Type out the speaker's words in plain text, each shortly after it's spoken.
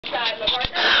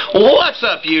What's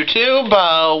up, YouTube?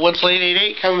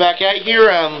 Wednesday88 coming back at here.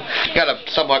 Got a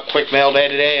somewhat quick mail day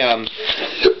today.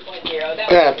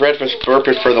 Breakfast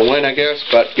purpose for the win, I guess,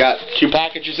 but got two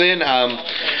packages in.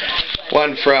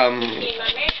 One from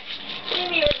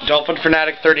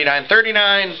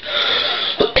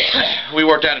Dolphinfanatic393. We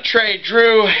worked out a trade,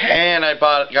 Drew, and I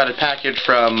got a package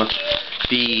from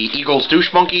the Eagles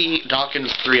douche monkey,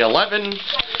 Dawkins311.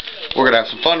 We're gonna have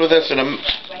some fun with this in a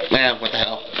what the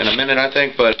hell? In a minute, I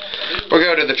think. But we're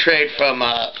going to the trade from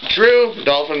Drew,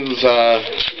 Dolphins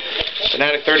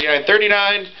Fanatic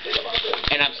 3939,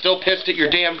 and I'm still pissed at your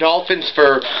damn Dolphins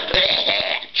for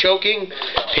choking.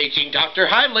 Paging Dr.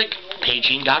 Heimlich.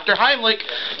 Paging Dr. Heimlich.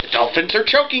 The Dolphins are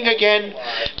choking again.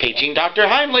 Paging Dr.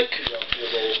 Heimlich.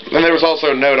 And there was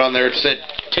also a note on there that said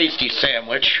tasty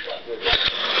sandwich,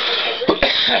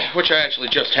 which I actually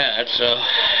just had. So.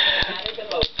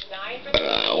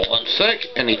 One sec,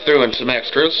 and he threw in some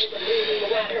extras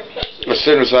as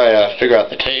soon as I figure out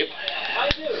the tape.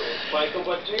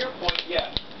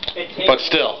 But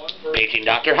still, paging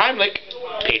Dr. Heimlich,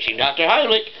 paging Dr.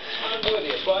 Heimlich.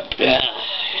 Yeah.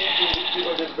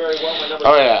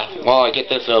 Oh yeah, while I get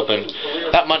this open,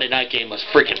 that Monday night game was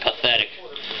freaking pathetic.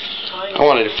 I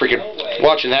wanted to freaking,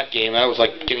 watching that game, I was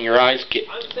like getting your eyes,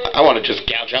 I want to just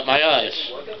gouge out my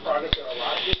eyes.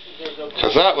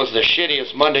 Because that was the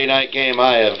shittiest Monday night game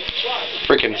I have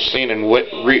freaking seen in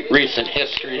recent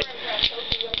history.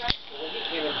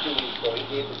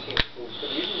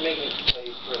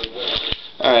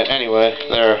 Alright, anyway,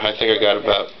 there, I think I got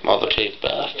about all the tape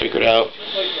figured out.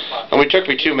 Only took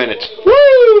me 2 minutes.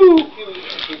 Woo!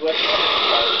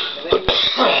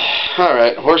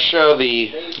 Alright, we'll show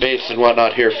the base and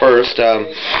whatnot here first.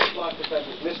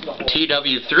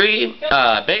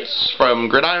 TW3 base from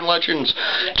Gridiron Legends,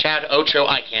 Chad Ocho,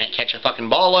 I can't catch a fucking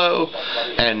ballo,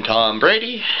 and Tom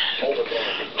Brady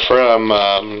from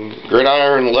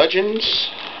Gridiron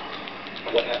Legends,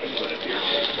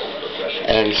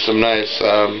 and some nice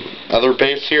other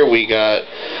base here. We got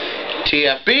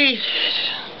TFB,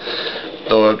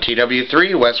 the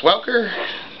TW3 Wes Welker,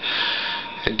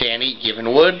 Danny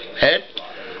Givenwood head,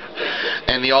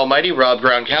 and the almighty Rob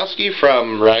Gronkowski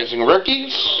from Rising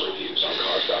Rookies.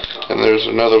 And there's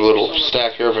another little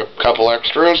stack here of a couple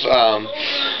extras. I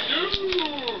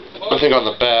think on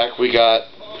the back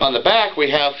we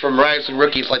have from Rising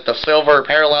Rookies like the silver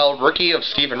parallel rookie of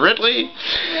Stephen Ridley.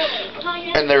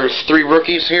 And there's 3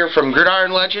 rookies here from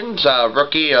Gridiron Legends.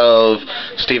 Rookie of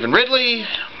Stephen Ridley.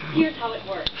 Here's how it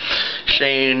works.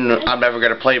 Shane, I'm never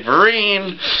going to play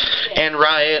Vereen. And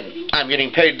Ryan, I'm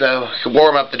getting paid to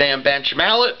warm up the damn bench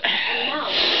mallet.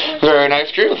 Very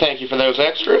nice, Drew. Thank you for those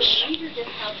extras.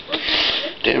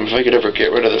 Damn, if I could ever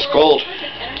get rid of this gold.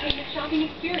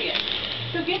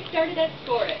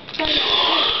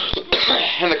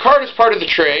 And the card is part of the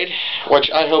trade,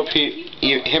 which I hope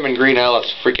him and Green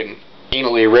Alice freaking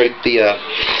anally raped the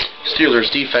Steelers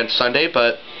defense Sunday,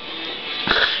 but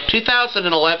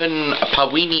 2011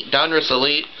 Pawini Donruss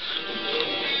Elite,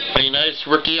 a nice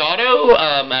rookie auto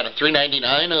at a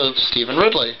 $3.99 of Stephen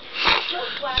Ridley.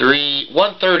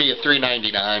 130 of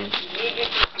 $3.99.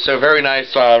 So very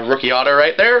nice rookie auto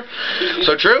right there.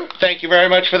 So Drew, thank you very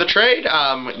much for the trade.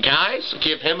 Guys,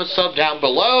 give him a sub down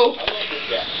below.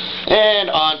 And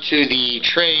on to the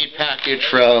trade package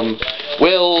from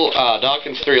Will,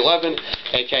 Dawkins311,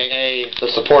 aka the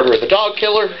supporter of the dog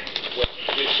killer.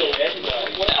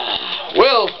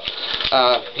 Will,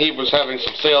 he was having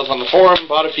some sales on the forum,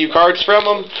 bought a few cards from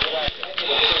him.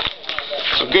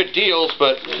 Some good deals,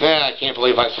 but I can't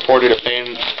believe I supported a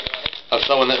fan of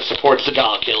someone that supports the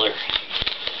dog killer.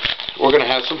 We're going to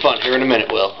have some fun here in a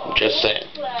minute, Will. I'm just saying.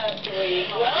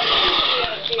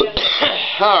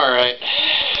 Alright.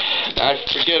 I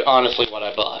forget, honestly, what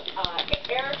I bought.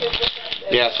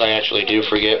 Yes, I actually do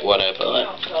forget what I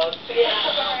bought.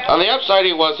 On the upside,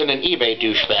 he wasn't an eBay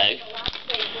douchebag.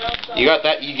 You got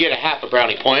that, you get a half a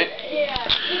brownie point.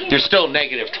 You're still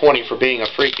negative 20 for being a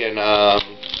freaking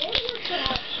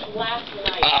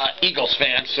Eagles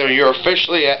fan, so you're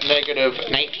officially at negative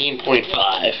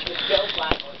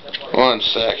 19.5. One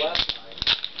sec.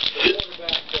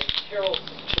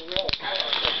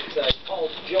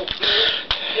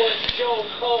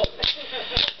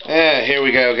 Yeah, here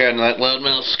we go again, that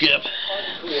loudmouth skip.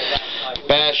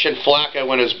 Bash and Flacco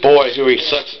when his boy, who he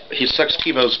sucks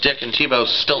Tebow's dick, and Tebow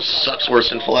still sucks worse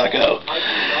than Flacco.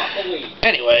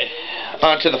 Anyway,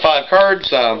 on to the 5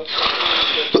 cards.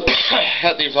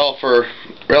 Had these all for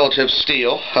relative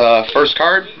steal. First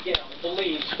card,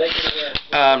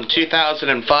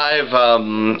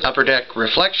 2005 Upper Deck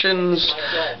Reflections,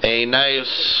 a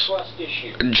nice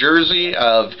jersey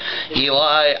of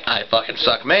Eli, I fucking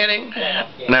suck Manning,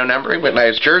 no numbering, but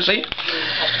nice jersey.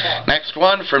 Next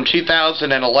one from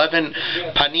 2011,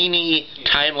 Panini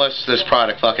Timeless, this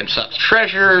product fucking sucks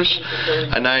treasures,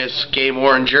 a nice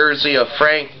game-worn jersey of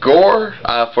Frank Gore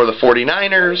for the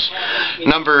 49ers,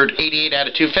 numbered 88 out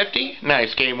of 250,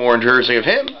 nice game-worn jersey of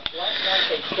him.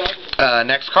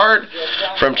 Next card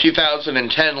from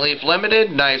 2010 Leaf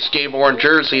Limited, nice game-worn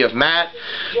jersey of Matt.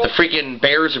 The freaking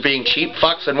Bears are being cheap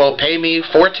fucks and won't pay me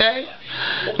Forte,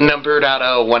 numbered out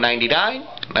of 199,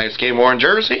 nice game-worn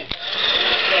jersey.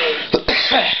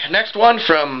 Next one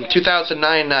from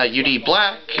 2009 UD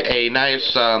Black, a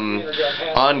nice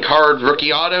on-card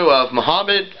rookie auto of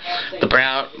Muhammad.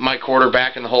 My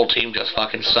quarterback and the whole team just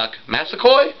fucking suck.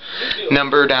 Massacoy,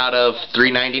 numbered out of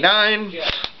 399.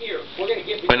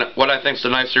 And what I think's the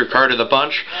nicer card of the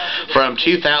bunch from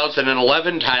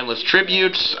 2011 Timeless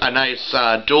Tributes, a nice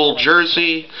dual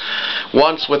jersey,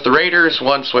 once with the Raiders,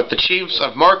 once with the Chiefs,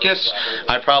 of Marcus.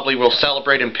 I probably will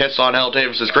celebrate and piss on L.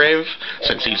 Davis's grave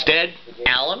since he's dead.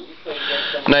 Allen,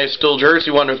 nice dual jersey,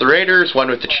 one with the Raiders,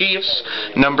 one with the Chiefs,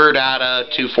 numbered out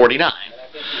of 249.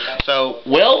 So,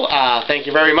 Will, thank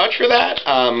you very much for that.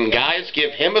 Guys,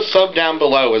 give him a sub down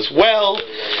below as well.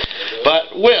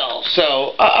 But, Will,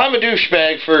 so, I'm a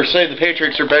douchebag for saying the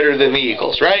Patriots are better than the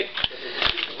Eagles, right?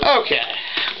 Okay.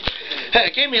 Hey,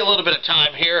 give me a little bit of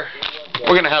time here.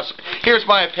 We're going to have some... Here's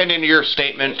my opinion, your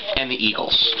statement, and the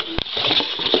Eagles.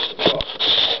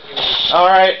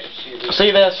 Alright,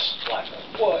 see this?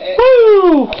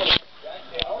 Woo!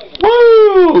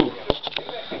 Woo!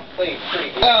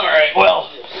 Alright,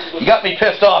 well, you got me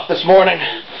pissed off this morning.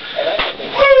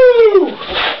 Woo!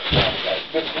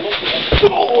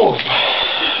 Oh.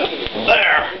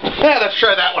 There. Yeah, let's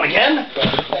try that one again.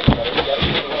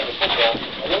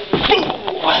 Woo!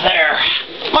 There.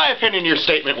 My opinion, your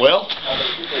statement, Will.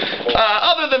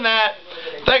 Other than that,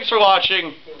 thanks for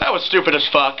watching. That was stupid as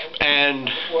fuck, and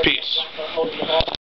peace.